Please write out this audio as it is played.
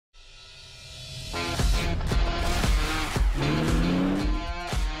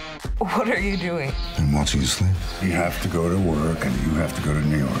What are you doing? I'm watching you sleep. You have to go to work and you have to go to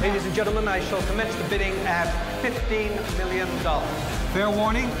New York. Ladies and gentlemen, I shall commence the bidding at $15 million. Fair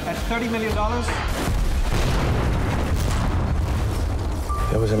warning, at $30 million.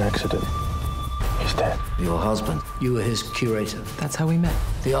 There was an accident. He's dead. Your husband, you were his curator. That's how we met.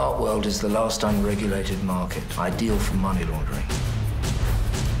 The art world is the last unregulated market, ideal for money laundering.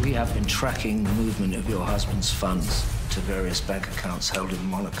 We have been tracking the movement of your husband's funds to various bank accounts held in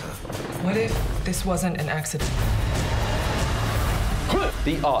Monaco. What if this wasn't an accident?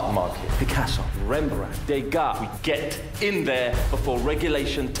 The art market. Picasso, Rembrandt, Degas. We get in there before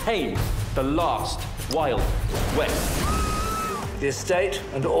regulation tames the last Wild West. The estate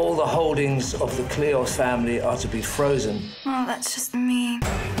and all the holdings of the Cleo family are to be frozen. Oh, that's just mean.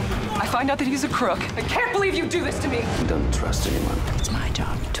 I find out that he's a crook. I can't believe you do this to me. We don't trust anyone. It's my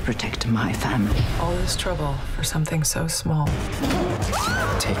job to protect my family. All this trouble for something so small.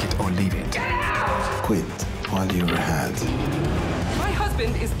 Take it or leave it. Quit while you're ahead. My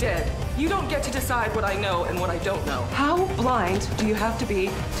husband is dead. You don't get to decide what I know and what I don't know. How blind do you have to be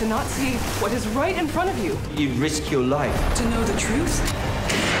to not see what is right in front of you? You risk your life. To know the truth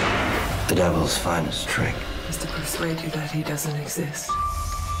The devil's finest trick. is to persuade you that he doesn't exist.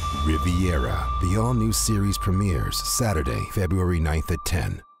 Riviera, the all-new series premieres Saturday, February 9th at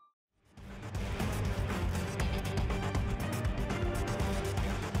 10.